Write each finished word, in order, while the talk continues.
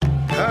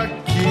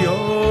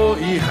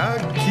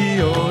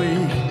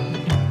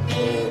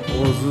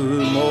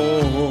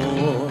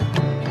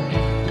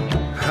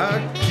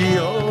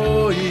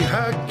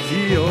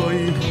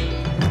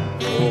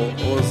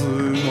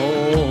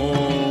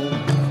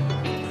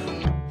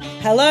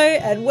Hello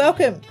and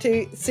welcome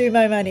to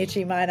Sumo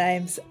Mainichi. My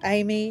name's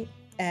Amy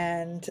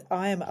and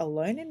I am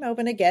alone in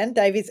Melbourne again.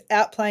 Dave is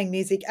out playing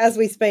music as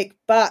we speak,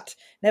 but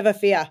never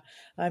fear.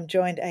 I'm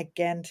joined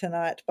again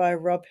tonight by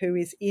Rob, who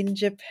is in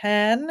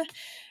Japan,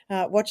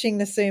 watching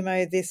the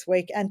sumo this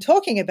week and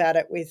talking about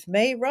it with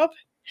me. Rob,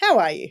 how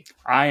are you?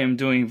 I am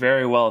doing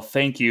very well.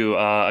 Thank you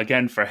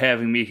again for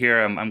having me here.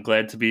 I'm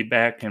glad to be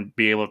back and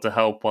be able to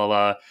help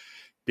while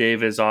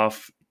Dave is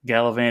off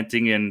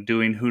gallivanting and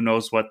doing who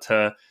knows what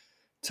to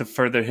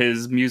further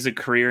his music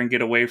career and get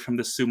away from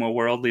the sumo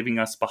world, leaving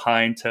us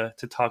behind to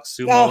talk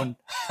sumo.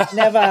 Oh,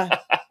 never.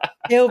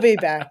 He'll be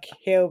back.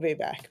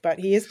 But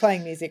he is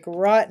playing music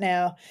right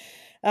now.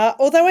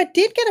 Although I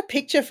did get a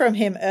picture from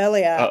him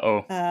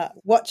earlier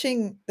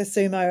watching the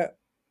sumo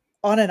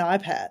on an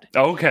iPad.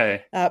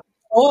 Okay.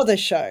 For the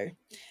show.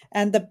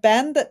 And the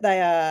band that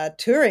they are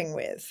touring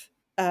with,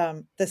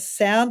 the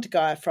sound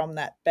guy from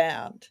that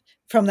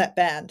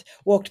band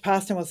walked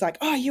past and was like,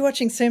 "Oh, you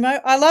watching sumo?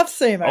 I love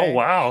sumo." Oh,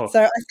 wow. So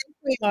I think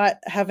we might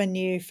have a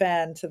new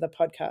fan to the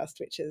podcast,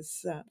 which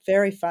is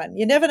very fun.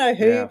 You never know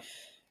who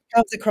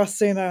comes across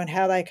sumo and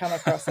how they come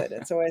across it.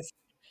 It's always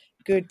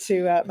good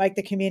to make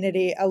the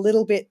community a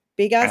little bit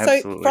bigger.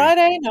 Absolutely. So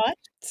Friday night,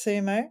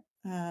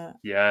 sumo.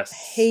 Yes.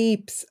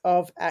 Heaps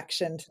of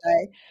action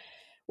today.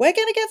 We're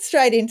going to get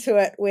straight into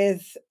it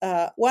with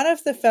one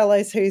of the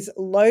fellows who's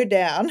low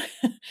down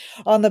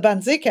on the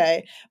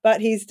banzuke,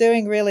 but he's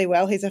doing really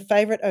well. He's a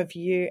favourite of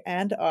you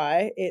and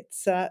I.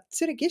 It's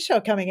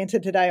Tsurugisho coming into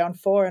today on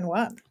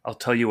 4-1. I'll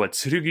tell you what,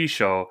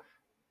 Tsurugisho,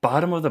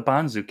 bottom of the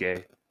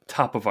banzuke,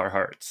 top of our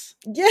hearts.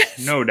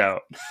 Yes. No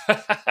doubt.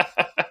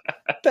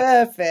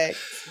 Perfect.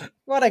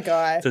 What a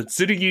guy. So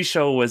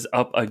Tsurugisho was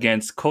up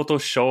against Koto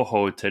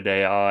Shouho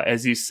today.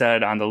 As you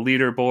said on the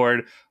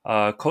leaderboard,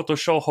 Koto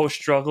Shouho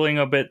struggling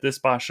a bit this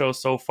basho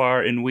so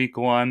far in week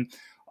one.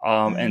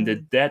 And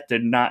that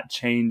did not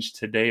change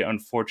today,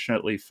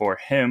 unfortunately for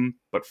him,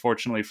 but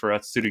fortunately for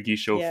us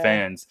Tsurugisho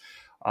fans.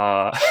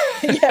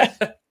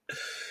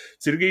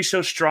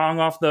 Tsurugisho strong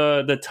off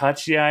the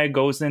tachiai,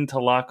 goes in to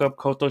lock up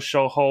Koto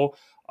Shouho.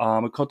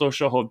 Koto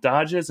Shouho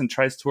dodges and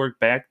tries to work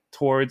back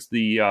towards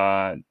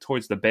the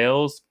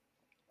bales,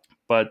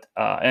 but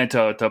and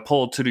to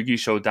pull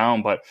Tsurugisho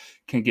down, but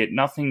can get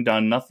nothing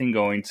done, nothing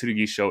going.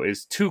 Tsurugisho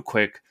is too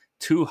quick,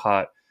 too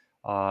hot,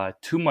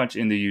 too much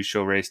in the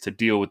Yusho race to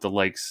deal with the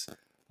likes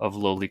of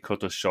lowly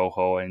Koto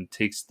Shouho, and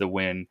takes the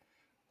win,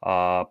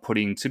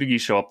 putting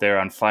Tsurugisho up there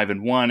on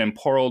 5-1, and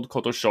poor old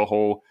Koto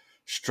Shouho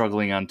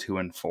struggling on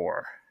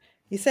 2-4.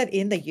 You said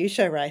in the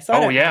Yusho race.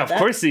 Of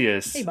course he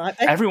is. He might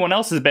be. Everyone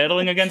else is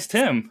battling against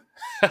him.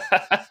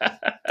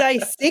 Day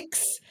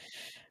 6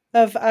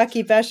 of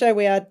Aki Basho.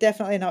 We are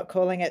definitely not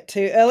calling it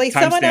too early.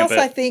 Someone else,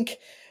 I think.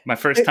 My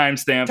first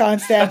timestamp.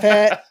 Timestamp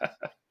it.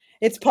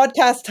 It's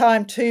podcast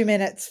time, 2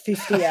 minutes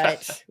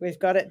 58. We've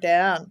got it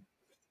down.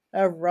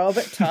 A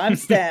Robert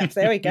timestamp.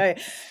 There we go.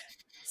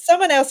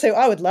 Someone else who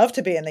I would love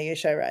to be in the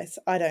Yusho race.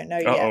 I don't know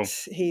yet.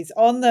 He's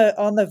on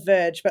the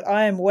verge, but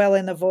I am well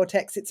in the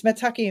vortex. It's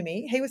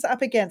Mitakumi. He was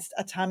up against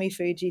Atami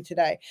Fuji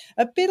today.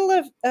 A bit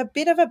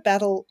of a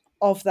battle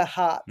of the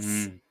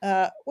hearts.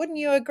 Wouldn't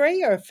you agree?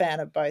 You're a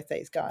fan of both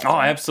these guys. Oh,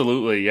 right?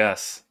 Absolutely.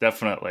 Yes,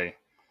 definitely.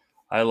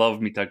 I love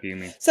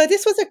Mitakumi. So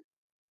this was a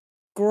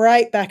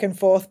great back and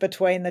forth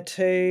between the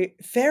two.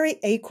 Very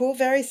equal,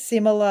 very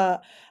similar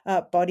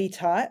body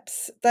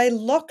types. They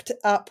locked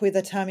up with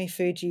Atami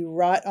Fuji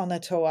right on the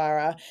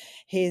Tawara.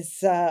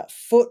 His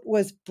foot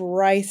was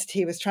braced.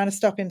 He was trying to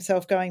stop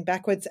himself going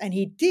backwards, and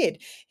he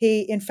did.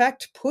 He, in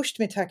fact, pushed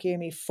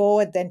Mitakumi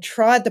forward, then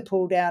tried the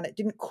pull down. It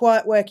didn't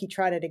quite work. He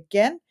tried it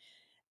again,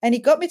 and he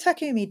got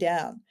Mitakumi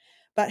down.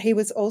 But he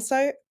was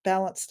also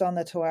balanced on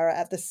the Tawara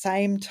at the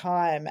same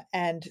time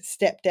and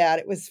stepped out.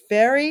 It was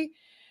very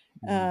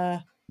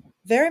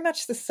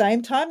much the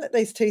same time that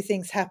these two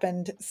things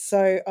happened.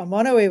 So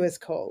Omonoi was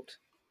called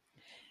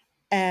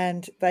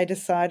and they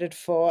decided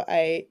for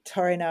a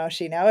Tori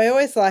Naoshi. Now, I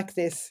always like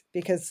this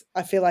because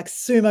I feel like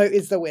sumo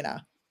is the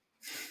winner.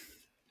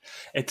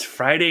 It's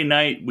Friday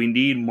night. We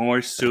need more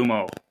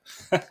sumo.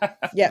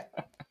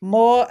 Yep.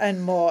 More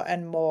and more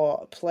and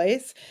more,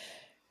 please.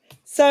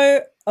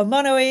 So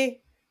Omonoi,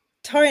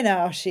 Tori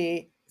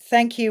Naoshi,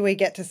 thank you. We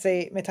get to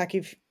see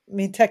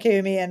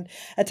Mitakumi and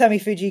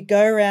Atami Fuji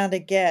go around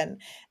again.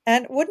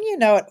 And wouldn't you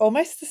know it,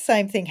 almost the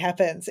same thing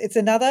happens. It's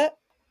another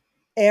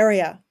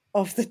area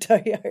of the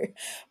dojo.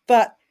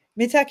 But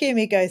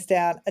Mitakumi goes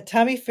down,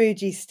 Atami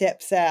Fuji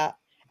steps out,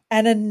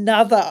 and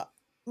another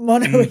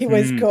Monoi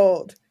was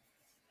called.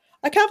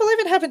 I can't believe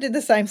it happened in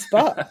the same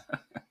spot.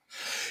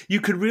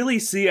 You could really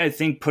see, I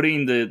think,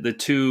 putting the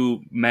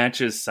two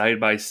matches side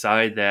by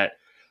side, that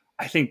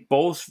I think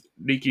both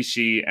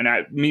Rikishi, and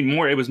I mean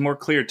more, it was more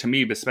clear to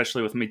me,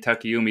 especially with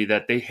Mitakumi,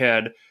 that they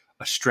had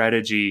a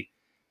strategy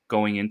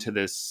going into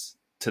this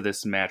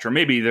match, or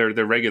maybe their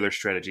regular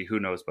strategy, who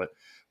knows, but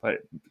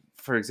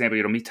for example,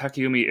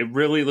 Mitakeumi, it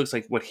really looks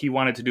like what he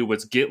wanted to do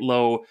was get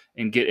low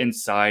and get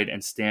inside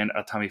and stand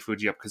Atami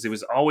Fuji up, because he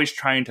was always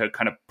trying to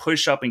kind of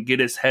push up and get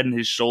his head and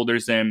his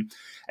shoulders in,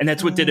 and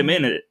that's what did him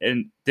in,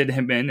 and in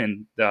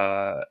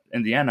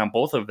the end on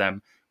both of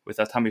them, with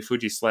Atami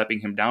Fuji slapping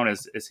him down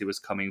as he was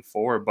coming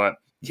forward. But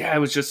yeah, it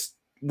was just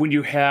when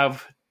you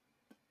have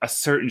a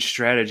certain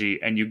strategy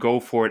and you go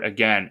for it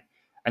again,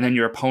 and then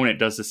your opponent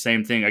does the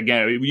same thing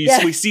again. We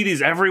see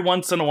these every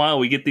once in a while.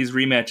 We get these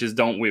rematches,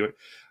 don't we?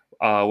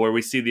 Where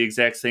we see the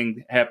exact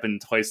thing happen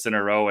twice in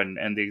a row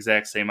and the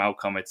exact same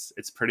outcome.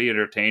 It's pretty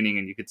entertaining,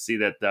 and you could see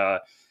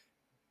that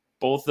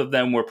both of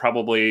them were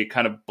probably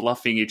kind of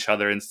bluffing each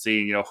other and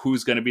seeing,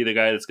 who's going to be the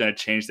guy that's going to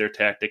change their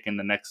tactic in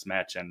the next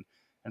match and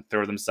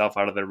throw themselves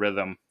out of their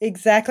rhythm.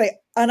 Exactly.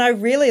 And I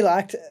really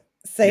liked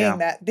seeing Yeah.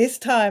 that. This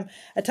time,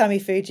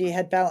 Atami Fuji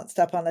had balanced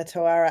up on the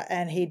Tawara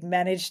and he'd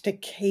managed to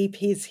keep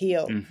his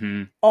heel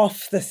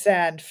off the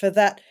sand for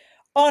that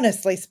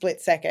honestly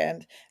split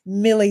second,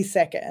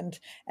 millisecond.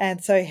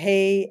 And so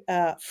he,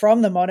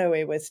 from the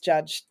Monoi, was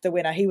judged the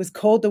winner. He was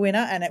called the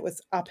winner and it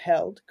was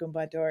upheld,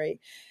 Gunbai Dori.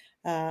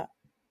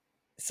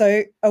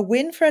 So a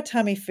win for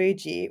Atami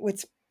Fuji,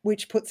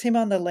 which puts him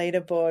on the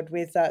leaderboard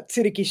with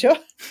Tsurugisho,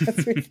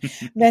 as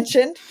we've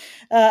mentioned.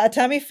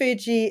 Atami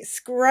Fuji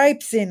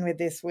scrapes in with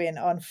this win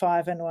on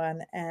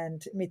 5-1,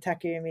 and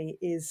Mitakeumi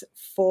is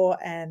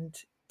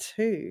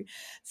 4-2.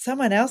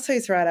 Someone else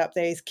who's right up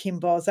there is Kim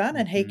Bozan,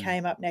 and he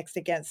came up next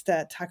against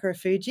Takara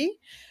Fuji.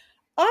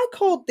 I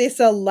called this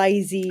a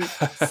lazy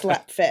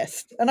slap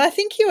fest, and I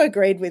think you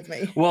agreed with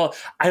me. Well,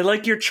 I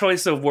like your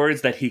choice of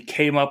words that he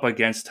came up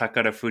against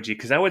Takara Fuji,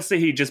 because I would say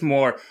he just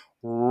more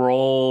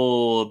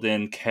rolled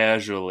in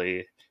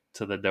casually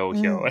to the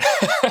dohyo.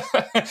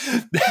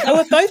 They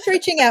were both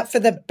reaching out for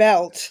the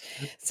belt.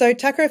 So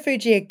Takara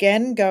Fuji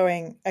again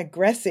going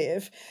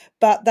aggressive,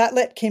 but that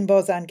let Kim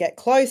Bozan get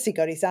close. He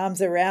got his arms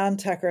around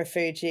Takara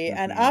Fuji,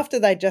 and after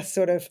they just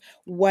sort of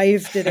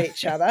waved at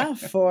each other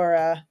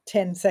for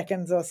 10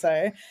 seconds or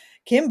so,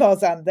 Kim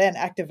Bozan then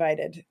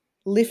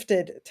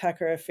lifted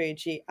Takara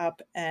Fuji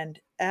up and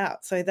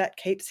out. So that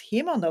keeps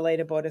him on the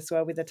leaderboard as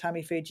well, with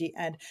Atami Fuji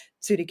and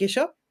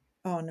Tsurugisho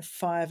on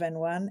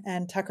 5-1,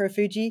 and Takara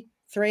Fuji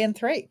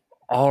 3-3.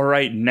 All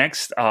right,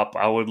 next up,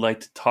 I would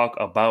like to talk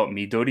about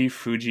Midori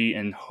Fuji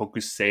and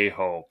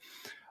Hokuseiho.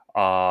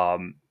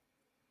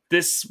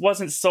 This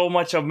wasn't so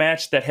much a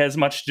match that has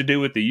much to do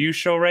with the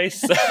Yusho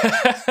race.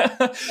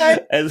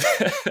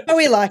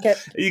 We like it.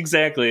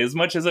 Exactly. As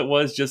much as it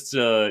was just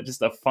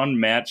a fun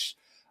match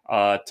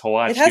to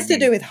watch. It has to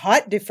do with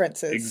height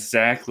differences.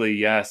 Exactly,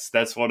 yes.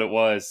 That's what it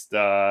was.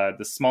 The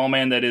small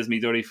man that is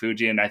Midori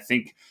Fuji, and I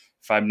think,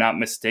 if I'm not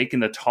mistaken,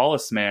 the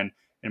tallest man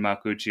in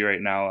Makuuchi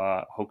right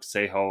now,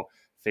 Hokuseiho,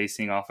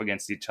 facing off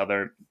against each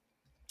other.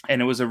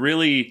 And it was a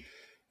really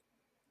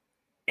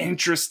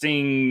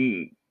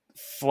interesting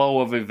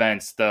flow of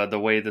events, the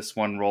way this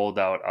one rolled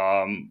out.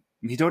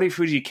 Midori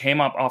Fuji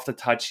came up off the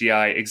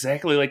tachiai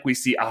exactly like we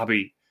see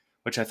Abi,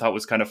 which I thought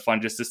was kind of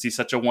fun, just to see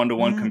such a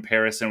one-to-one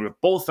comparison with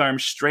both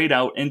arms straight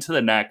out into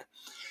the neck.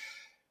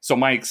 So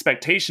my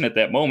expectation at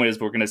that moment is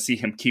we're going to see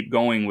him keep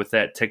going with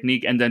that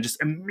technique and then just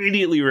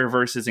immediately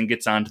reverses and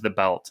gets onto the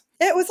belt.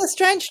 It was a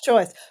strange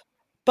choice.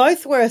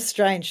 Both were a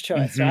strange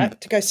choice, right?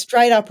 To go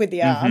straight up with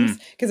the arms,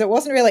 because it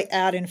wasn't really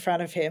out in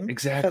front of him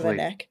for the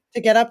neck.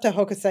 To get up to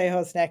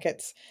Hokuseiho's neck,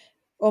 it's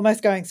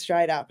almost going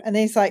straight up. And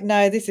then he's like,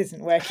 no, this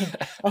isn't working.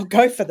 I'll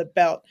go for the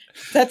belt.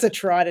 That's a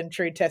tried and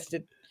true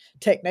tested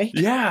technique.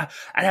 Yeah,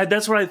 and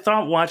that's what I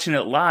thought watching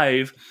it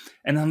live.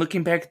 And then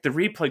looking back at the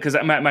replay, because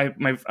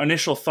my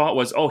initial thought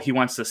was, oh, he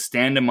wants to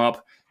stand him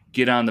up,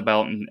 get on the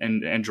belt,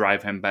 and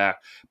drive him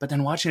back. But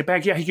then watching it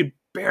back, yeah, he could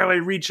barely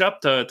reach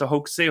up to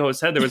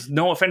Hokuseiho's head. There was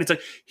no offense. It's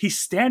like he's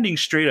standing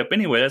straight up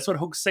anyway. That's what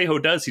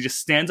Hokuseiho does. He just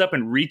stands up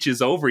and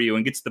reaches over you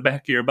and gets the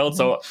back of your belt.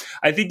 So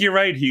I think you're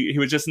right. He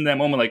was just in that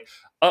moment like,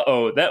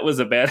 uh-oh, that was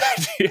a bad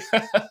idea.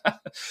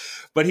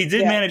 But he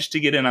did manage to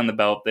get in on the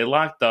belt. They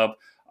locked up.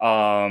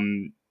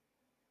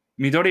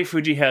 Midori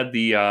Fuji had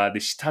the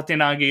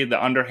shitatenagi,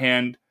 the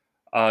underhand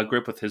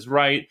grip with his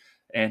right,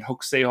 and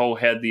Hokuseiho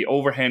had the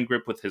overhand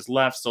grip with his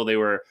left. So they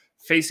were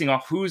facing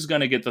off who's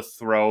going to get the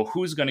throw,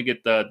 who's going to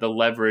get the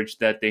leverage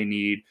that they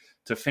need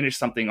to finish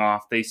something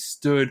off. They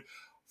stood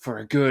for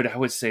a good, I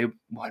would say,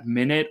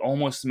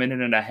 almost a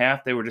minute and a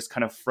half. They were just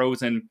kind of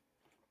frozen,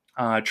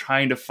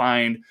 trying to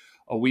find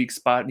a weak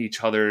spot in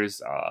each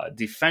other's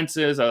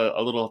defenses, a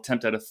little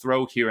attempt at a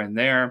throw here and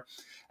there.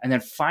 And then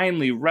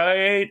finally,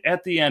 right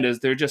at the end,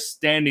 as they're just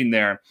standing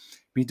there,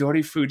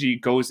 Midori Fuji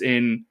goes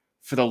in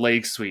for the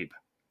leg sweep.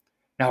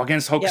 Now,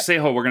 against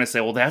Hokuseiho, we're going to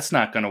say, well, that's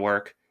not going to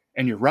work.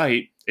 And you're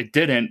right, it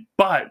didn't.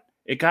 But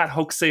it got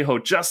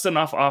Hokuseiho just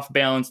enough off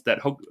balance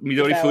that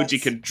Midori Fuji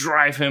could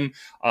drive him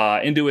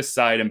into his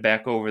side and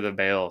back over the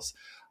bales.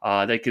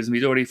 That gives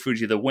Midori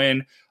Fuji the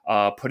win,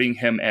 putting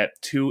him at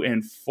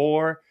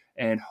 2-4,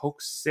 and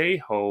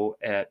Hokuseiho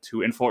at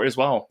 2-4 as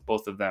well,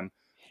 both of them.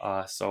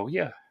 So,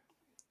 yeah.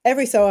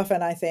 Every so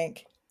often, I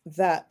think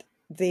that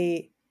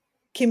the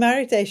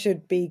Kimarite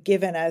should be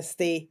given as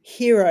the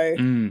hero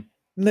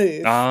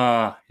move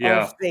Yeah.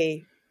 of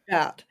the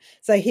bout.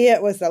 So here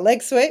it was the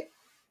leg sweep.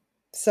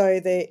 So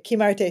the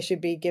Kimarite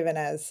should be given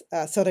as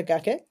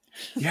Sotogake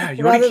Yeah,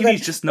 rather than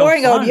Yorikini's just no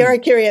boring old fun.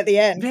 Yorikiri at the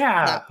end. No,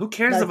 Yeah, who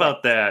cares no thanks.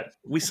 about that?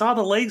 We saw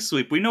the leg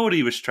sweep. We know what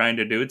he was trying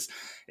to do.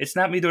 It's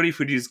not Midori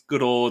Fuji's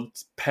good old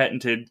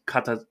patented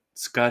kata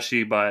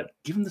tsukashi, but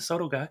give him the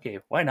Sotogake.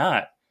 Why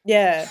not?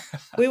 Yeah,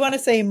 we want to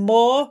see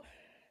more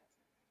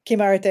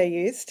Kimarite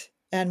used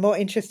and more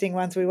interesting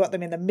ones. We want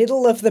them in the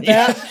middle of the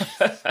bout. Yeah.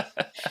 I'm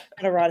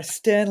going to write a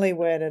sternly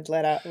worded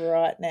letter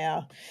right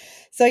now.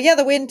 So, yeah,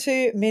 the win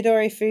to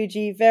Midori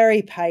Fuji,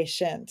 very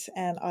patient,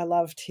 and I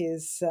loved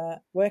his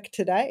work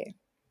today.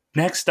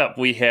 Next up,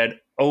 we had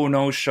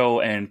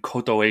Onosho and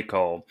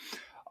Kotoeko.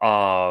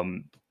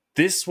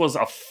 This was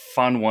a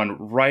fun one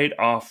right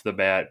off the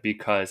bat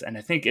because, and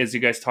I think as you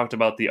guys talked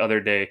about the other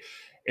day,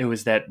 it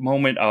was that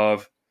moment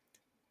of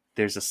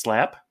there's a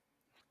slap,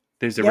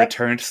 there's a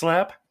returned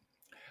slap,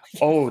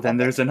 oh, then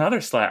there's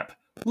another slap.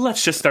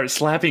 Let's just start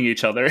slapping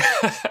each other.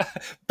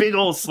 Big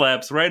old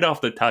slaps right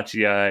off the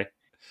tachiai.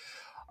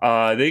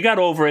 They got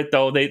over it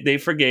though. They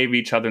forgave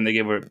each other and they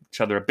gave each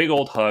other a big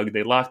old hug.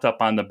 They locked up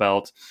on the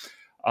belt.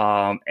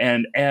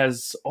 And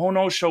as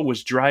Onosho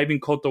was driving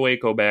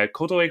Kotoeko back,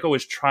 Kotoeko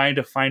was trying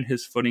to find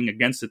his footing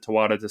against the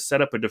Tawada to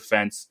set up a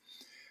defense.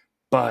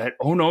 But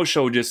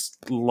Onosho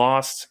just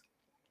lost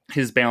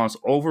his balance,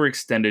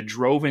 overextended,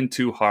 drove in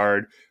too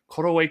hard.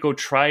 Kotoeko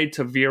tried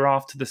to veer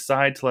off to the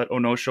side to let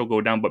Onosho go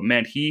down, but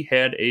man, he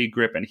had a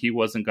grip and he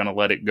wasn't going to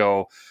let it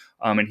go.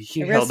 And he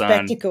held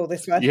on. Spectacle,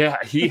 this one. Yeah,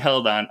 he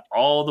held on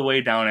all the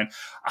way down. And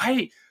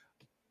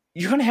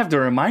you're going to have to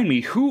remind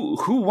me who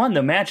won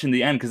the match in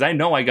the end, because I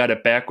know I got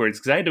it backwards,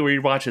 because I had to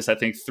rewatch this, I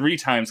think, 3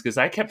 times, because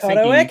I kept thinking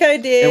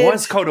Kotoeko did. It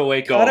was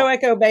Kotoeko.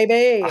 Kotoeko,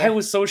 baby. I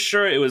was so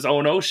sure it was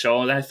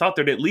Onosho, and I thought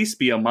there'd at least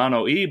be a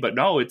Mono-E, but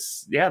no,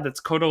 that's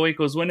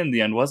Kotoeko's win in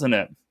the end, wasn't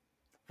it?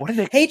 What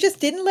did He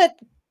just didn't let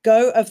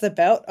go of the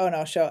belt,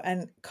 Onosho,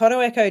 and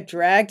Kotoeko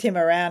dragged him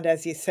around,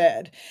 as you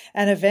said,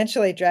 and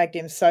eventually dragged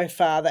him so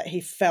far that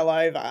he fell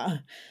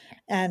over.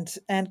 And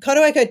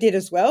Kotoeko did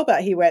as well,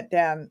 but he went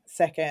down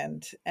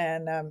second.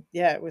 And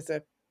it was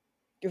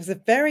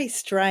a very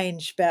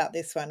strange bout,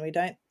 this one. We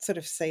don't sort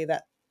of see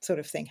that sort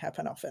of thing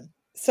happen often.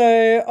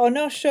 So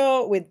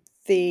Onosho with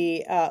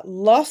the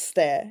loss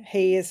there,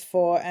 he is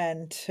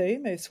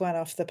 4-2, moves 1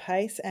 off the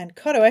pace, and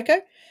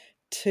Kotoeko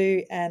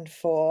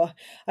 2-4.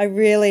 I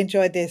really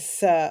enjoyed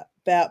this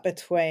bout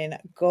between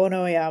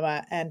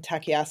Gonoyama and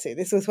Takayasu.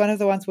 This was one of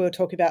the ones we were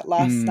talking about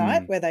last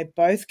night, where they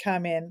both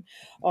come in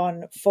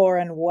on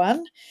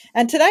 4-1.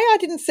 And today I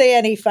didn't see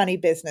any funny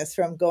business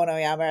from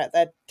Gonoyama at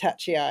that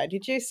Tachiai.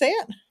 Did you see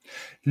it?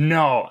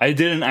 No, I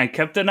didn't. I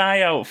kept an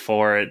eye out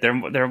for it.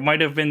 There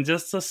might have been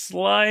just the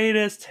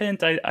slightest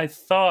hint, I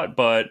thought,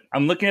 but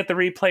I'm looking at the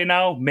replay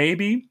now,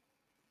 maybe.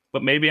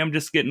 But maybe I'm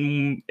just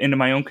getting into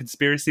my own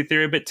conspiracy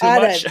theory a bit too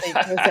much. I don't think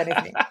there was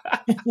anything.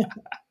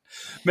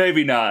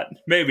 Maybe not.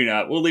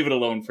 We'll leave it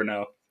alone for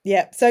now.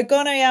 Yeah, so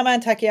Gonoyama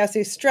and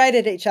Takayasu straight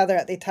at each other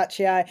at the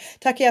Tachiai.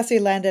 Takayasu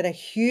landed a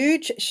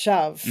huge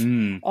shove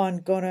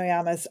on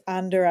Gonoyama's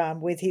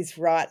underarm with his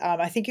right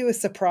arm. I think he was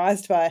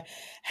surprised by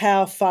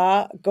how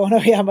far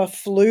Gonoyama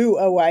flew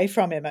away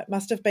from him. It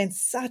must have been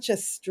such a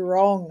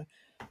strong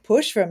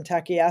push from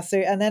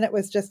Takayasu, and then it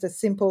was just a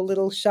simple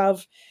little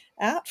shove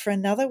out for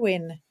another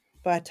win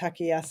by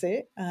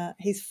Takayasu.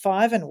 He's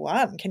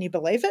 5-1. Can you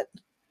believe it?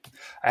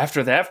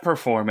 After that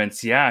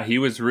performance, yeah, he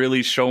was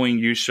really showing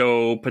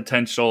Yusho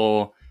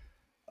potential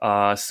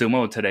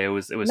sumo today. It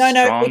was no,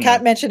 strong. We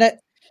can't mention it.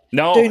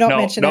 No, do not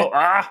mention it.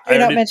 Do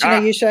not mention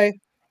a Yusho.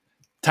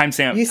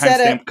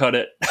 Timestamp, cut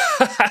it.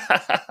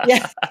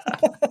 Yeah.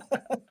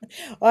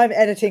 I'm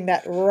editing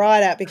that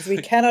right out because we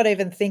cannot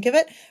even think of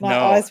it. My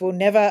eyes will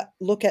never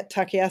look at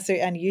Takayasu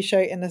and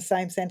Yusho in the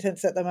same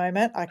sentence at the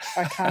moment. I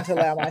can't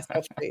allow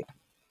myself to.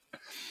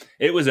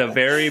 It was a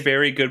very,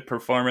 very good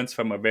performance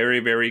from a very,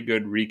 very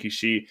good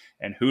Rikishi,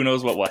 and who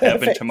knows what will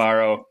happen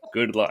tomorrow.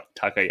 Good luck,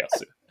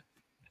 Takayasu,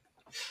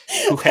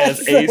 who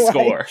has a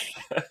score.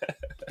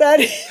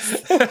 That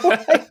is the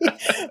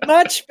way.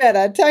 Much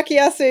better.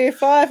 Takayasu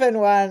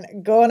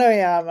 5-1,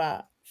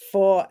 Gonoyama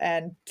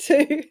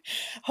 4-2.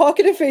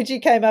 Hokuto Fuji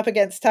came up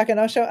against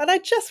Takanosho, and I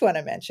just want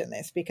to mention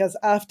this because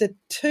after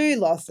 2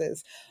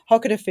 losses,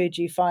 Hokuto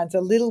Fuji finds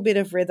a little bit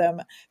of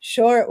rhythm.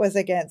 Sure, it was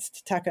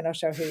against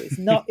Takanosho, who is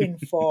not in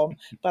form,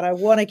 but I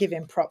want to give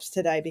him props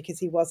today because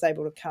he was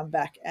able to come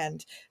back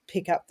and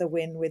pick up the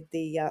win with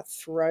the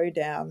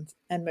throwdown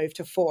and move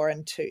to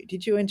 4-2.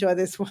 Did you enjoy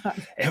this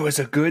one? It was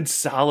a good,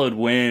 solid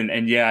win,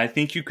 and yeah, I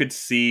think you could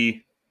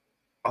see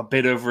a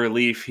bit of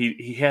relief.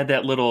 He had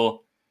that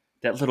little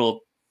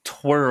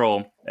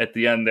twirl at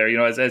the end there,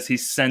 as he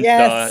sent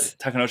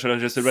Takanosho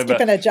just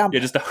skipping a jump.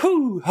 Yeah, just a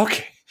whoo.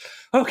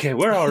 Okay,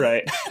 we're all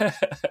right.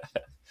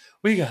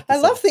 We got this.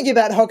 I love thinking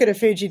about Hokuto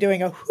Fuji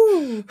doing a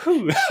whoo.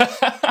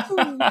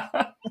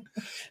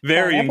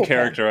 Very in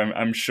character,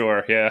 I'm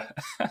sure. Yeah.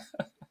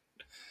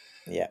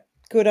 Yeah,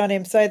 good on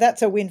him. So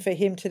that's a win for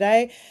him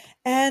today.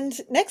 And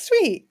next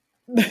we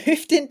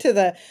moved into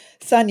the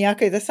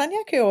Sanyaku. The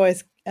Sanyaku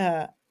always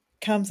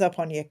comes up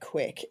on you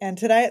quick. And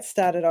today it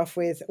started off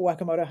with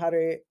Wakamoto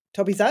Haru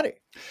Tobizaru.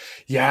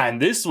 Yeah,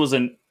 and this was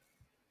an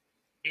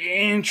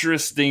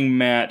interesting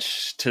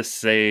match to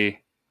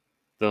say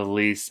the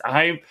least.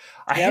 I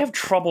have Yep.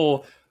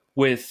 trouble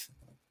with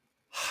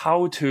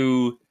how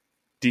to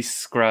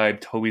describe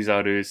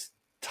Tobizaru's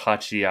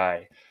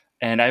tachi.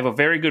 And I have a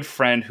very good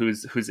friend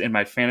who's in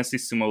my fantasy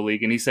sumo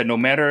league, and he said no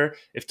matter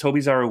if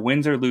Tobizaru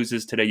wins or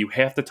loses today, you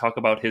have to talk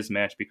about his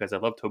match because I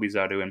love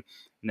Tobizaru, and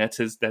that's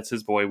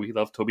his boy. We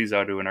love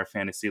Tobizaru in our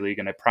fantasy league,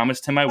 and I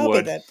promised him I I'll be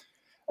would. the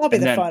I'll be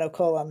And the then final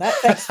call on that.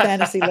 Thanks,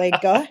 fantasy league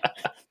guy.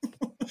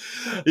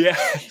 yeah,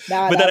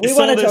 No, but then we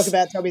want to talk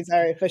about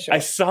Tobizaru for I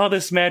sure. saw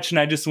this match and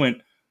I just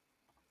went,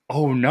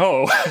 oh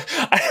no.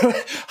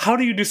 How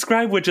do you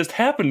describe what just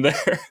happened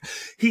there?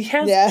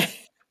 Yeah.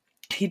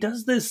 He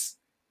does this,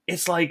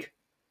 it's like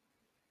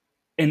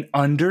an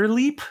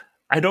underleap.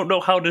 I don't know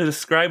how to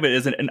describe it.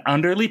 Is it an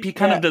underleap? He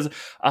kind of Yeah. does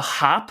a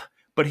hop,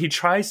 but he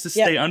tries to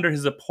stay Yep. under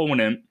his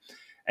opponent,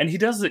 and he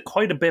does it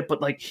quite a bit,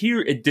 but like here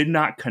it did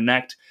not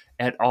connect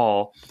at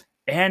all.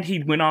 And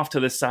he went off to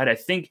the side. I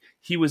think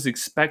he was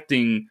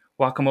expecting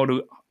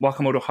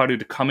Wakamoto Haru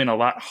to come in a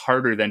lot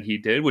harder than he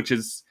did, which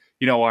is,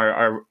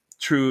 our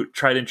true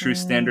tried and true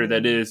standard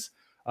that Mm. is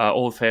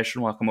old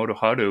fashioned Wakamoto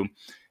Haru.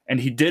 And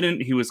he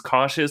didn't. He was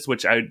cautious,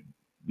 which I'm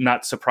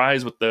not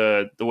surprised with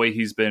the way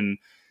he's been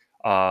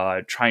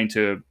trying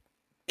to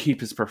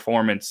keep his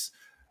performance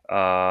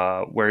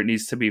where it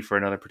needs to be for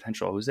another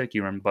potential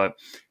Ozeki run. But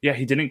yeah,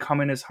 he didn't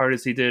come in as hard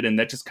as he did, and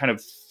that just kind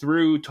of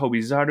threw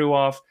Tobizaru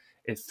off.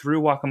 It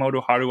threw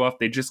Wakamoto Haru off.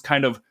 They just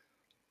kind of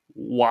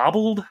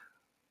wobbled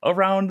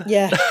around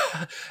Yeah.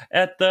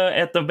 at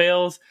the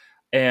bales,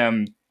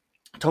 and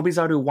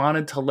Tobizaru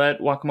wanted to let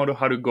Wakamoto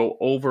Haru go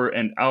over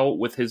and out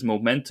with his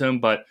momentum,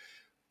 but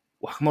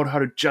Wakamoto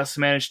Haru just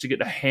managed to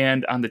get a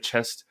hand on the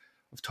chest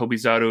of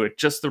Tobizaru at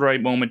just the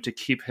right moment to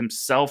keep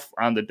himself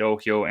on the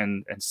dohyo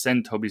and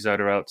send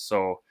Tobizaru out.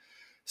 So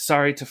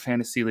sorry to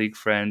Fantasy League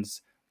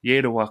friends.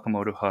 Yay to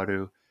Wakamoto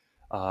Haru.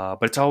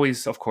 But it's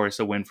always, of course,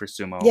 a win for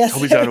Sumo. Yes.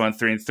 Tobizaru on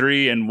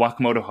 3-3 and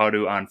Wakamoto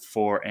Haru on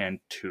 4-2.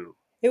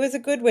 It was a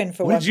good win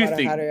for What did you Wakamoto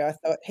think? Haru.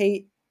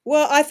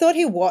 I thought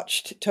he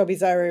watched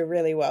Tobizaru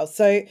really well.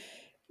 So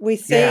we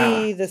Yeah.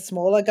 see the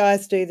smaller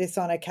guys do this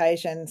on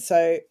occasion.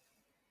 So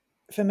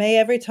for me,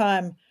 every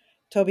time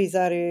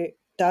Tobizaru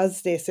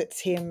does this, it's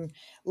him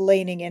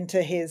leaning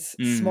into his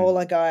Mm.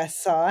 smaller guy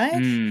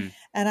side. Mm.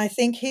 And I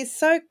think he's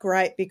so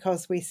great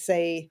because we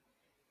see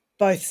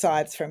both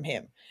sides from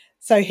him.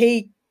 So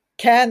he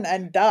can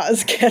and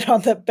does get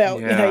on the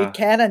belt. He Yeah.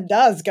 can and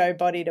does go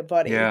body to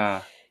body.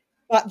 Yeah.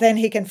 But then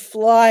he can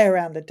fly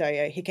around the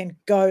dojo. He can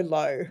go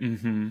low.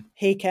 Mm-hmm.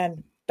 He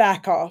can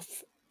back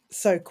off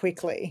so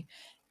quickly.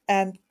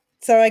 And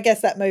so I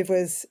guess that move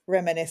was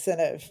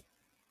reminiscent of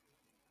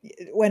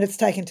when it's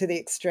taken to the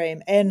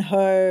extreme.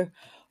 Enho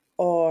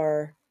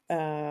or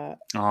Oh.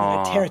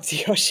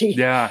 Teretsuyoshi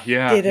Yeah.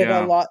 Yeah. did it a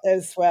Yeah. lot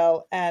as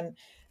well. And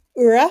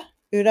Ura,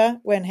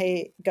 when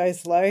he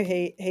goes low,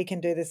 he can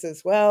do this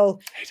as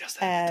well. He does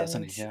that,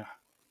 doesn't And he? Yeah.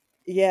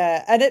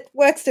 yeah, and it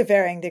works to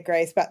varying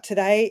degrees. But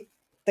today,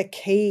 the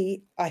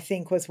key, I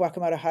think, was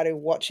Wakamoto Haru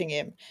watching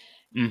him.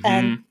 Mm-hmm.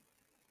 And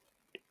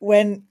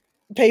when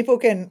people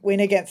can win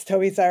against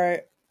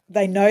Tobizaru,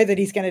 they know that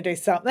he's going to do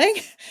something.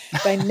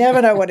 They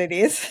never know what it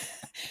is,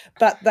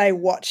 but they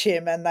watch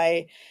him and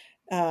they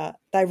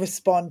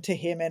respond to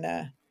him in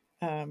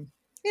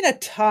a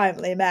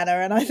timely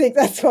manner. And I think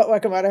that's what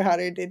Wakamoto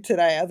Haru did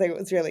today. I think it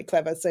was really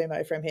clever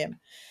sumo from him.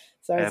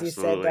 So as you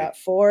said,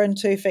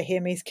 Absolutely. 4-2 for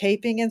him. He's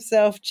keeping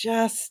himself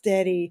just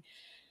steady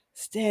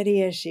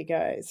as she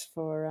goes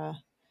for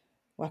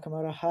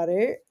Wakamoto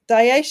Haru.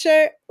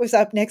 Daisho was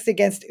up next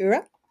against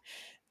Ura.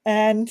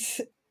 And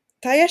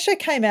Daisho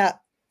came out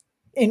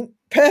in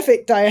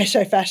perfect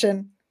Daisho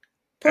fashion,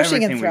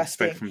 pushing and Everything we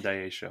expect thrusting. from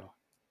Daisho.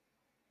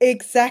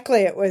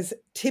 Exactly. It was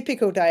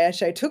typical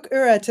Daisho. Took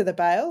Ura to the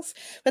bales,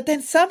 but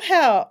then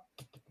somehow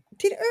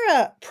did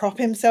Ura prop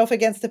himself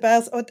against the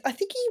bales? Or I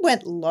think he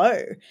went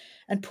low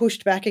and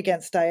pushed back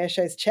against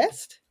Daisho's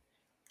chest.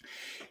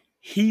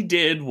 He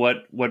did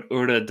what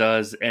Ura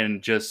does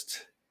and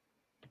just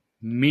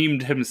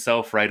memed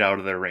himself right out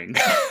of the ring.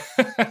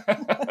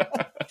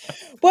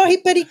 Well,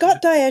 he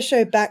got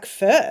Daisho back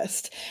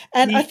first,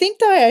 and I think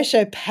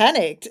Daisho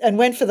panicked and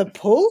went for the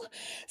pull.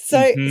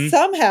 So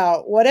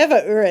somehow, whatever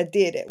Ura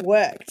did, it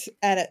worked,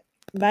 and it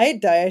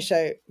made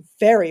Daisho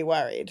very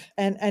worried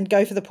and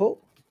go for the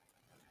pull.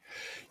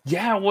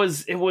 Yeah, it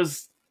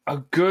was a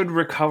good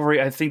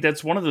recovery. I think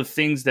that's one of the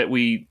things that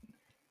we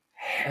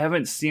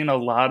haven't seen a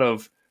lot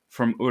of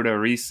from Ura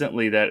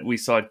recently, that we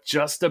saw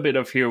just a bit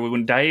of here.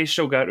 When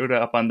Daisho got Ura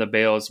up on the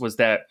bales, was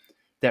that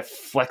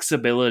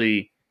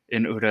flexibility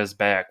in Ura's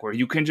back, where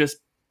you can just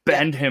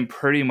bend him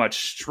pretty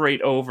much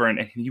straight over and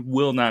he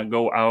will not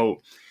go out.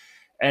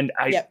 And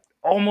I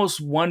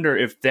almost wonder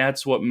if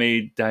that's what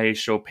made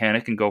Daisho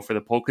panic and go for the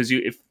pull, because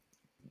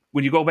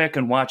when you go back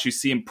and watch, you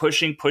see him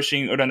pushing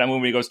Ura in that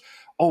movie. He goes,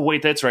 oh,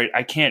 wait, that's right.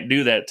 I can't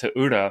do that to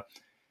Ura.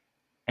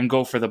 and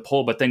go for the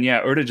pull. But then,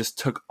 yeah, Urta just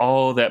took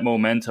all that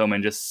momentum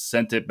and just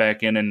sent it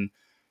back in, and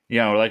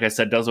like I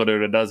said, does what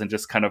Urta does and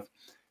just kind of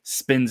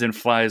spins and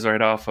flies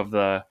right off of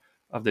the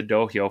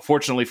dohyo.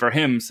 Fortunately for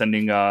him,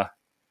 sending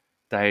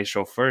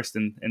Daisho first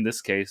in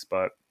this case,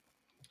 but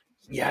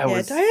yeah, it Yeah,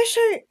 was.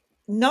 Daisho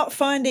not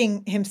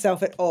finding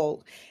himself at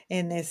all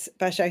in this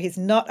basho. He's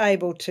not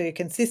able to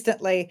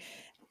consistently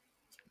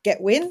get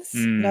wins,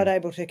 not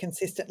able to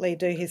consistently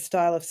do his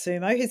style of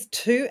sumo. He's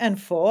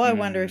 2-4. I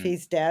wonder if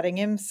he's doubting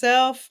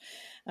himself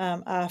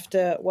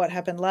after what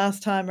happened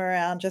last time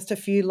around. Just a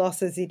few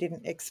losses he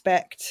didn't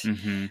expect.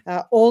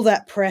 All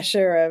that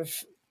pressure of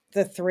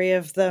the three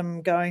of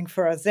them going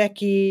for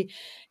Ozeki,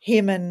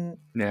 him and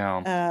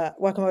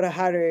Wakamoto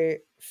Haru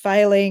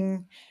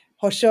failing,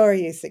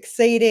 Hoshoryu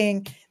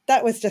succeeding.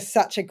 That was just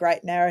such a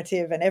great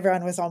narrative, and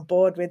everyone was on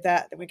board with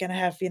that. We're going to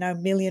have, a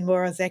million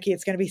more Ozeki.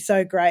 It's going to be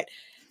so great.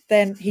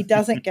 Then he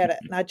doesn't get it.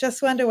 And I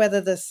just wonder whether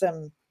there's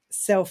some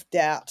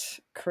self-doubt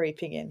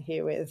creeping in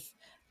here with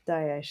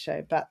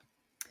Daisho. But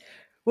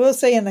we'll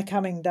see in the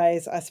coming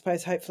days. I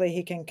suppose hopefully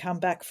he can come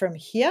back from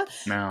here.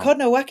 No.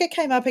 Kodnowaka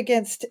came up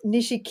against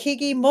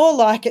Nishikigi. More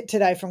like it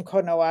today from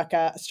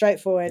Kodnowaka.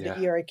 Straightforward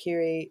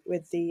Yorikiri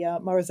with the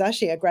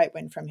Morozashi. A great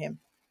win from him.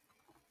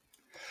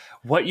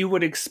 What you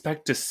would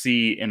expect to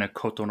see in a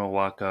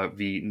Kotonowaka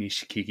v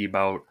Nishikigi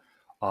bout,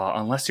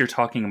 unless you're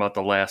talking about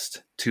the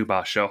last two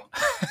basho.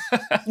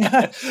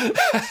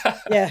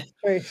 Yeah,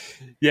 true.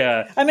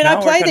 Yeah. I mean,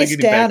 I play this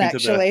down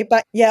actually,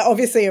 but yeah,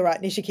 obviously you're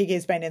right. Nishikigi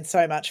has been in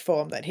so much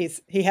form that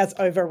he has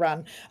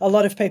overrun a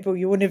lot of people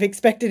you wouldn't have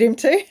expected him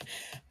to.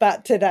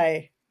 But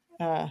today,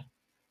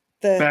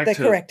 the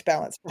correct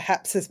balance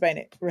perhaps has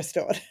been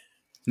restored.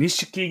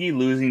 Nishikigi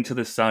losing to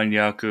the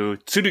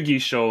Sanyaku,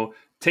 Tsurugisho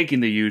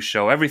taking the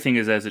Yusho. Everything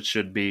is as it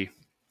should be.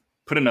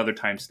 Put another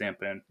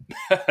timestamp in.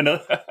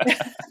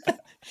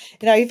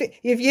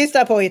 You've used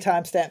up all your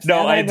timestamps.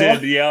 No, I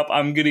did. Yep,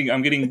 I'm getting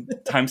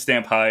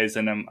timestamp highs,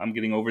 and I'm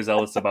getting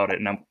overzealous about it,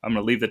 and I'm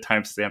gonna leave the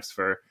timestamps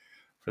for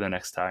the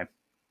next time.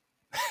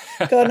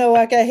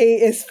 Kodnowaka, he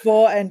is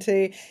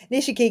 4-2.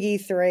 Nishikigi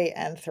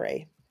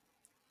 3-3.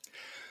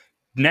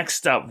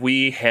 Next up,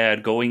 we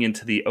had going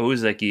into the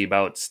Ozeki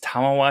bouts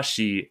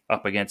Tamawashi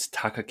up against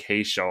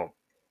Takakeisho.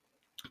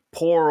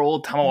 Poor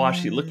old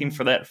Tamawashi looking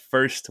for that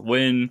first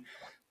win.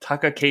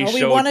 Takakeisho.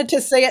 We wanted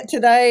to see it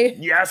today.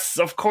 Yes,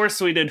 of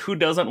course we did. Who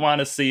doesn't want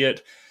to see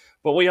it?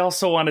 But we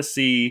also want to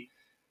see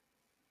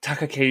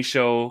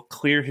Takakeisho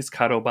clear his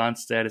Kadoban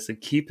status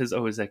and keep his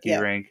Ozeki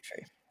rank.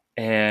 True.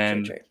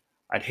 And true.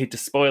 I'd hate to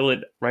spoil it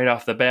right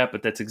off the bat,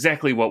 but that's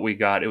exactly what we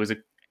got. It was a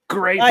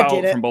great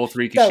bout from both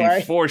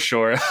Rikishi for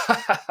sure.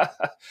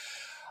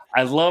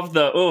 I love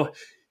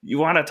you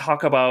want to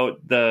talk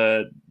about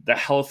the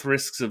health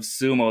risks of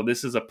sumo.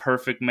 This is a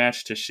perfect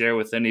match to share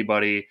with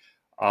anybody.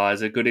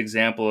 As a good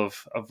example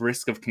of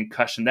risk of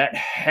concussion. That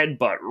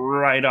headbutt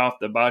right off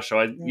the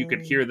basho, you could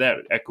hear that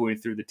echoing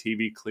through the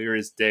TV clear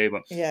as day.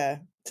 But yeah,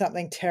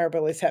 something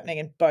terrible is happening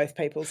in both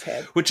people's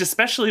heads. Which,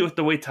 especially with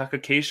the way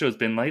Takakeisho has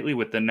been lately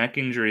with the neck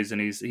injuries,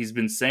 and he's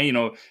been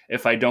saying,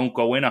 if I don't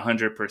go in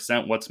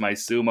 100%, what's my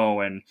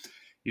sumo? And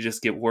you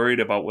just get worried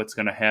about what's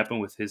going to happen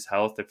with his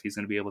health if he's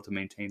going to be able to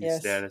maintain his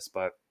status.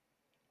 But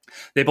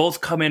they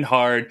both come in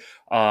hard.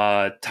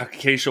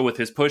 Takakeisho with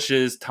his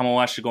pushes,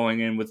 Tamawashi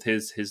going in with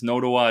his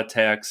Nodowa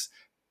attacks.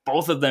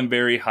 Both of them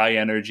very high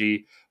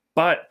energy.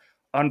 But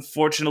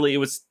unfortunately, it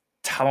was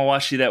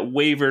Tamawashi that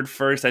wavered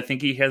first. I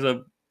think he has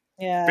a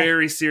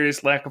very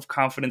serious lack of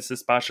confidence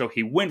this basho.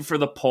 He went for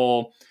the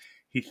pull.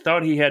 He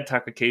thought he had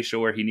Takakeisho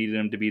where he needed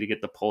him to be to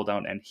get the pull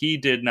down, and he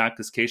did not,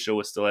 because Keisho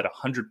was still at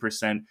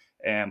 100%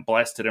 and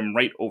blasted him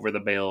right over the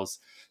bales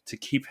to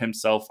keep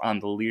himself on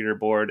the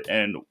leaderboard.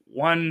 And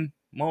one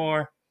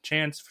more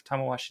chance for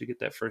Tamawashi to get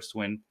that first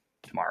win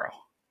tomorrow.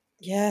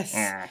 Yes.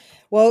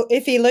 Well,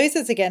 if he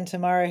loses again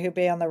tomorrow, he'll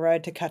be on the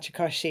road to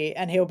Kachikoshi,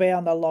 and he'll be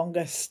on the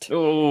longest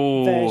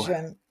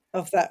version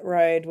of that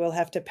road. We'll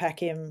have to pack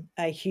him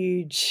a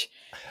huge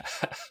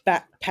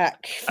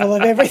backpack full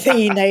of everything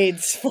he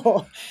needs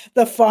for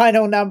the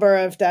final number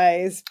of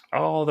days.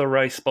 All the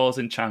rice balls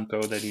and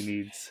chanko that he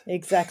needs.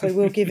 Exactly.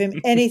 We'll give him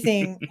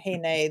anything he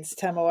needs.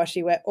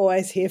 Tamawashi, we're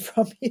always here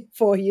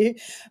for you.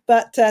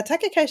 But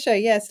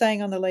Takakeisho,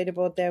 staying on the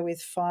leaderboard there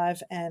with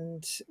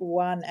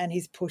 5-1, and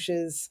his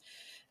pushes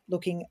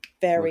looking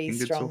very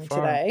strong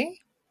today.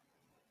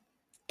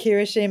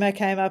 Kirishima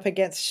came up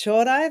against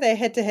Shodai. Their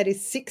head-to-head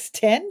is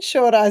 6-10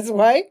 Shodai's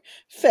way.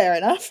 Fair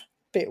enough.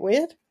 Bit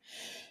weird.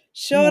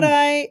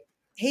 Shodai,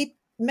 he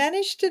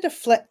managed to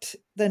deflect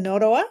the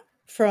Nodowa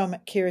from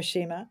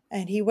Kirishima,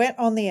 and he went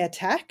on the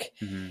attack.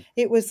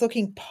 It was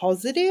looking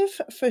positive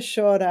for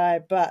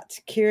Shodai, but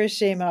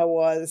Kirishima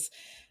was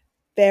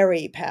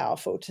very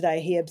powerful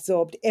today. He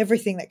absorbed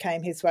everything that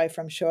came his way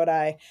from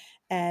Shodai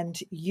and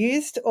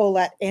used all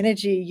that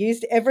energy,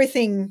 used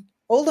everything,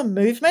 all the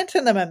movement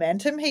and the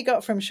momentum he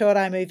got from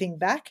Shodai moving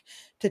back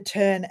to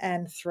turn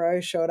and throw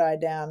Shodai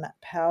down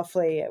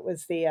powerfully. It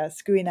was the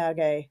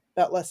Sukuinage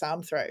beltless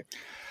arm throw.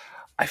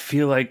 I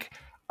feel like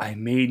I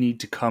may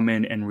need to come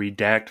in and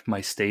redact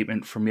my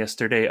statement from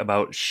yesterday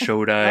about Oh,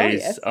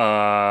 Shodai's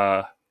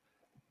yes.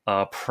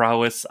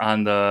 prowess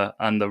on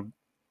the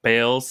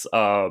bales.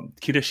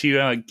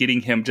 Kirishima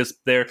getting him just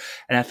there,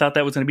 and I thought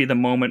that was going to be the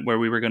moment where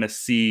we were going to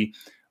see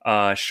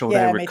Shodai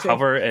Yeah, me too.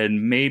 recover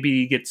and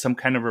maybe get some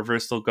kind of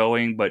reversal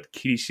going, but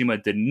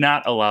Kirishima did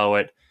not allow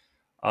it,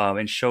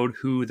 and showed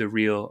who the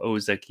real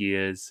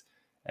Ozeki is.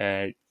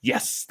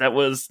 Yes, that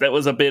was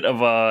a bit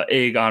of a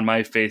egg on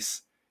my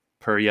face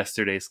per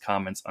yesterday's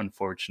comments,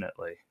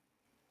 unfortunately.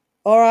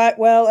 All right,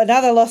 well,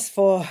 another loss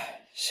for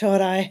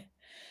Shodai.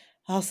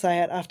 I'll say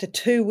it. After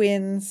 2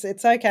 wins,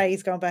 it's okay.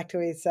 He's gone back to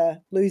his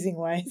losing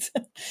ways.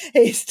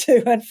 He's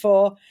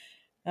 2-4.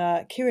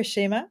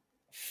 Kirishima,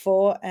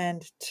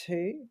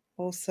 4-2.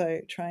 Also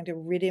trying to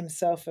rid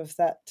himself of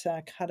that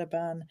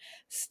Kataban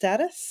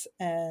status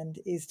and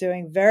is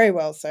doing very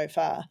well so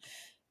far.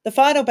 The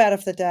final bout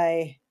of the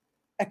day,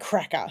 a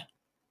cracker.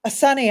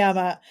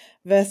 Asaniyama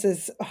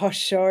versus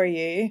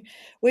Hoshoryu.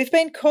 We've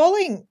been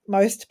calling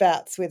most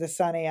bouts with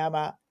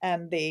Asaniyama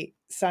and the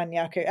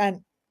Sanyaku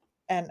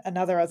and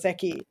another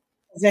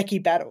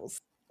Ozeki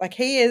battles. Like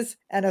he is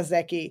an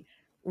Ozeki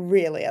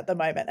really at the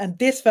moment. And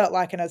this felt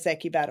like an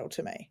Ozeki battle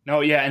to me.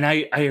 No, yeah, and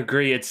I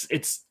agree.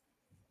 It's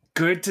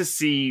good to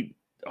see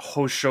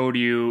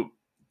Hoshoryu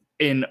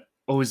in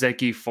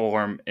Ozeki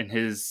form in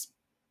his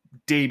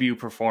debut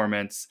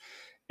performance.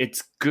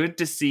 It's good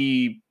to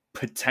see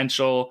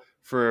potential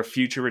for a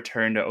future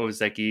return to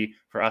Ozeki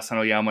for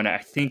Asanoyama. And I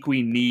think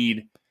we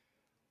need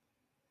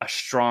a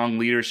strong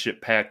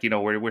leadership pack.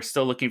 We're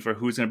still looking for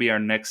who's going to be our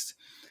next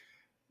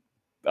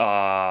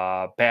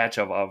batch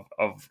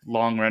of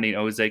long running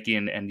Ozeki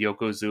and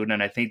Yokozuna.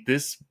 And I think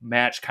this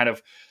match kind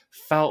of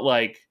felt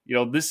like,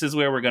 this is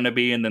where we're going to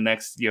be in the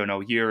next,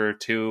 year or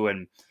two.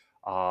 And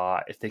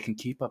if they can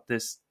keep up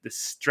this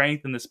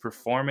strength and this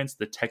performance,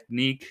 the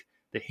technique,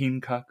 the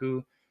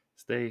hinkaku,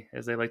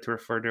 as they like to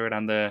refer to it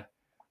on the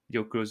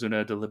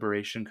Yokozuna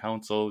Deliberation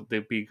Council,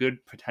 there'd be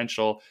good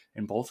potential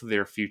in both of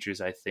their futures,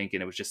 I think.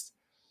 And it was just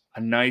a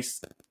nice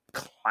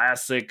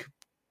classic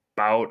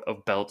bout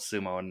of belt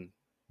sumo, and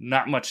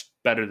not much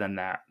better than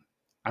that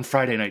on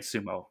Friday Night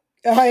Sumo.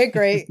 I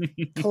agree.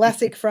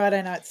 Classic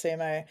Friday night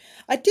sumo.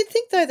 I did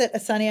think though that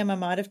Asaniyama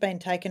might have been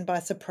taken by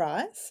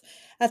surprise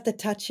at the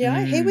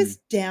Tachiai. He Mm, was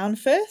down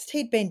first.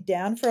 He'd been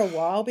down for a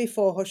while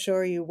before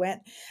Hoshoryu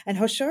went, and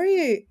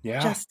Hoshoryu yeah.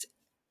 just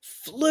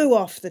flew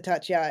off the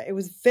Tachiai. It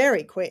was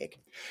very quick.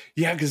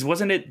 Yeah, because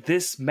wasn't it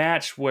this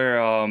match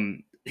where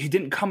he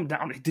didn't come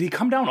down? Did he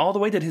come down all the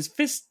way? Did his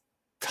fist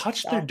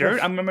touch the Oh,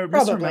 dirt? I'm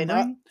probably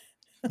not. misremembering.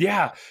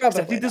 Yeah, because I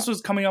Probably think this not.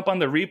 was coming up on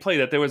the replay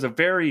that there was a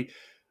very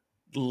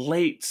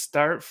late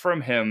start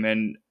from him,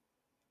 and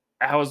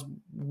I was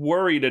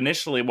worried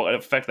initially what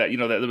effect that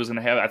that was going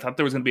to have. I thought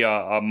there was going to be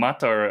a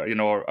mata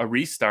or a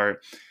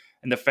restart,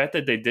 and the fact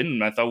that they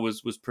didn't, I thought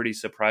was pretty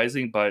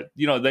surprising. But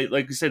they,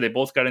 like you said, they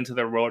both got into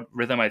their road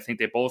rhythm. I think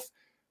they both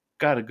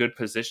got a good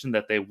position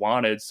that they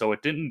wanted, so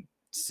it didn't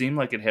seem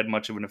like it had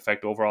much of an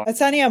effect overall.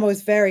 Asanyama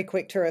was very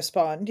quick to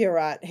respond. You're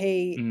right.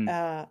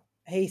 Mm,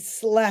 He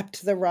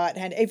slapped the right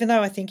hand, even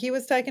though I think he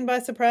was taken by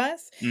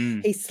surprise.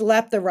 mm, He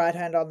slapped the right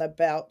hand on the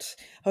belt.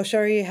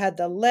 Hoshoryu had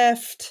the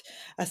left.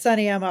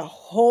 Asaniyama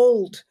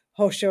hauled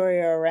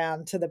Hoshoryu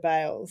around to the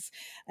bales.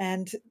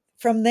 And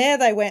from there,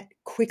 they went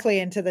quickly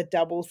into the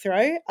double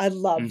throw. I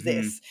love mm-hmm.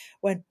 this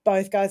when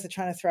both guys are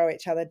trying to throw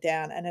each other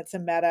down, and it's a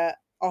matter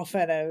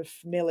often of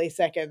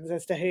milliseconds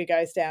as to who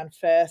goes down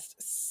first.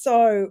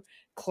 So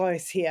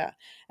close here.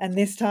 And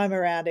this time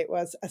around, it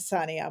was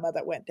Asaniyama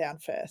that went down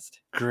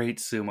first. Great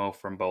sumo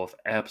from both.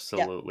 Yeah.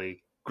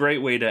 Absolutely.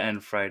 Great way to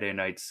end Friday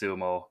Night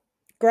Sumo.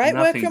 Great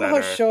work Nothing from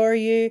better.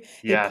 Hoshoryu.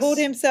 He pulled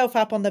Yes. himself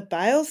up on the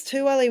bales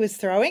too while he was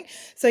throwing.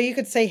 So you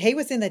could see he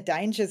was in the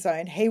danger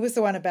zone. He was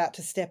the one about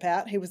to step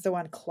out. He was the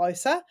one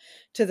closer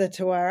to the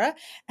Tuara.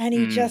 And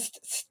he Mm.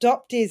 just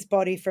stopped his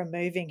body from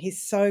moving. He's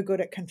so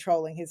good at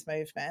controlling his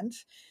movement.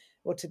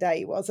 Well, today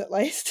he was at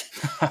least.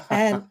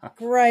 And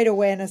great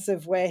awareness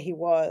of where he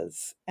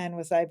was and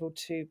was able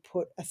to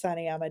put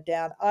Asaniyama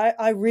down.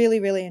 I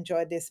really, really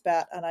enjoyed this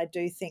bout. And I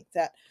do think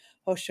that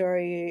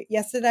Hoshoryu,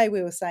 yesterday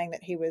we were saying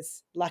that he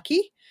was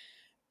lucky,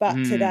 but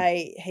Mm.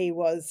 today he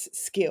was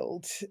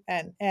skilled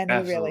and he really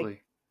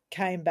Absolutely.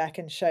 came back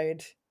and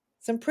showed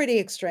some pretty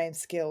extreme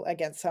skill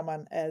against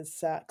someone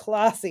as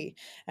classy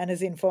and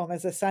as in form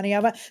as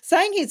Asaniyama.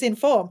 Saying he's in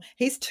form,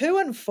 he's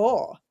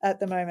 2-4 at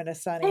the moment, Ooh,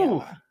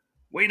 Asaniyama.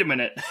 wait a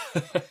minute.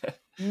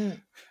 Mm,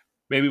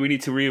 Maybe we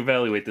need to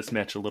reevaluate this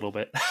match a little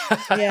bit.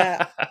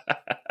 yeah,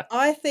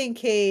 I think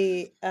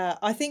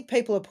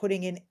people are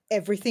putting in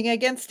everything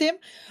against him.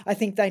 I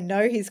think they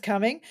know he's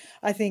coming.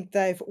 I think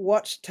they've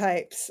watched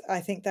tapes.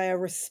 I think they are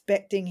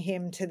respecting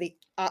him to the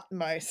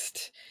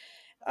utmost.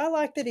 I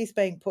like that he's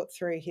being put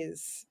through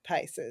his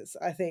paces.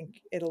 I think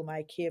it'll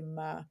make him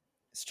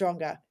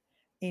stronger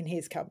in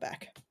his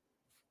comeback.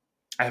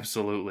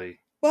 Absolutely.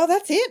 Well,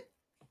 that's it.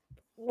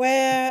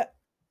 We're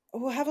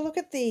We'll have a look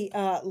at the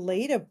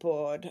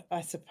leaderboard,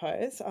 I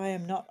suppose. I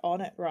am not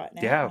on it right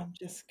now. Yeah, I'm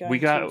just we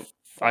going to got. I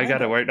find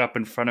got it it. right up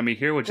in front of me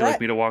here. Would you like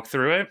Great. me to walk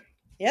through it?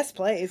 Yes,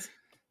 please.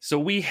 So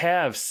we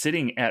have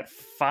sitting at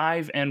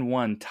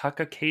 5-1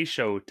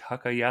 Takakeisho,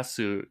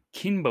 Takayasu,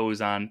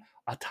 Kinbozan,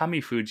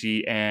 Atami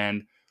Fuji,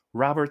 and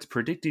Robert's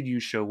predicted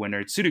Yusho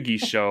winner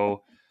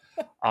Tsurugisho,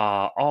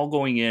 all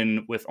going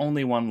in with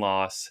only one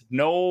loss.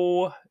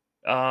 No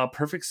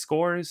perfect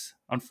scores,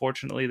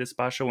 unfortunately, this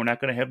basho. We're not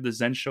going to have the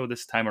Zensho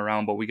this time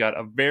around, but we got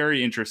a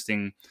very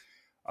interesting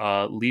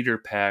leader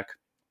pack.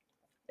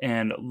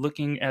 And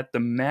looking at the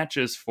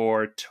matches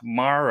for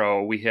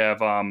tomorrow, we have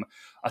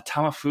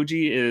Atama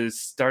Fuji is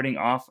starting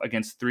off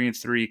against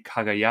 3-3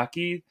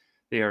 Kagayaki.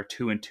 They are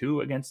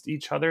 2-2 against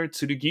each other.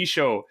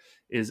 Tsurugisho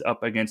is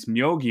up against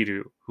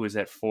Myogiru, who is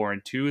at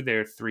 4-2.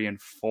 They're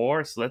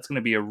 3-4. So that's going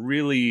to be a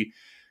really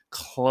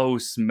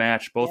close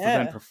match. Both of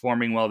them Yeah.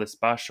 performing well this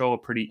basho, a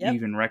pretty Yep.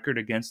 even record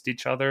against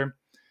each other.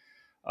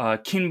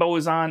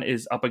 Kinbozan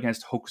is up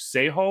against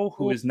Hokuseiho,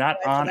 who We'll is not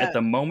wait for on at that.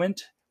 the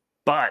moment,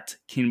 but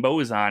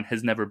Kinbozan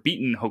has never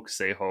beaten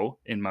Hokuseiho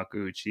in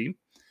Makuuchi.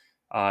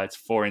 It's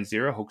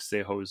 4-0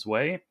 Hokuseiho's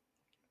way.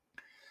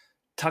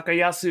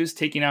 Takayasu is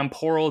taking on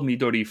poor old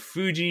Midori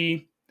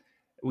Fuji.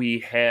 We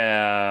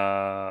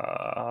have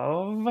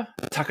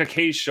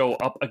Takakeisho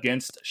up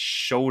against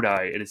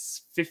Shodai. It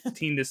is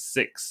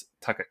 15-6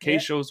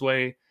 Takakeisho's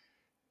way.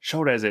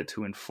 Shodai's at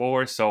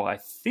 2-4, so I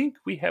think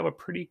we have a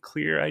pretty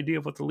clear idea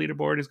of what the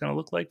leaderboard is going to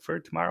look like for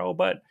tomorrow.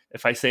 But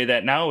if I say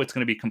that now, it's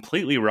going to be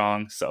completely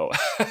wrong. So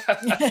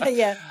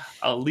Yeah.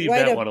 I'll leave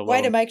that one alone.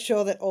 Way to make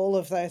sure that all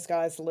of those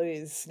guys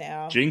lose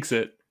now. Jinx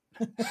it.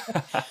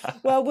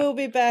 Well, we'll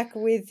be back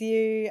with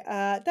you.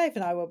 Dave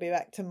and I will be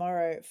back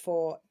tomorrow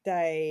for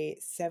day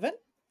 7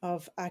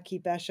 of Aki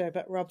Basho.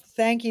 But Rob,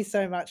 thank you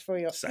so much for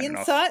your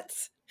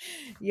insights,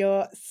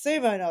 your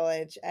sumo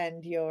knowledge,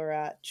 and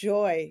your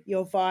joy,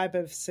 your vibe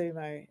of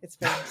sumo. It's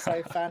been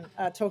so fun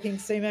talking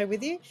sumo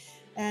with you.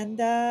 And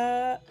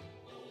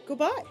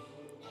goodbye.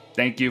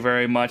 Thank you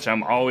very much.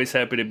 I'm always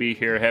happy to be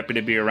here, happy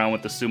to be around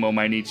with the Sumo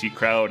Mainichi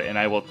crowd, and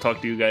I will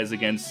talk to you guys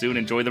again soon.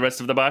 Enjoy the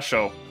rest of the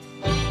basho.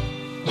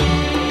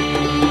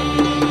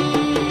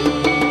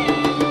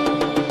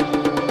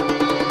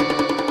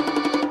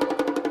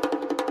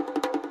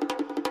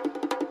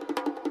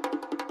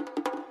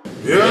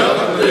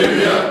 Miatte,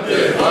 miatte,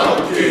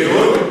 haki!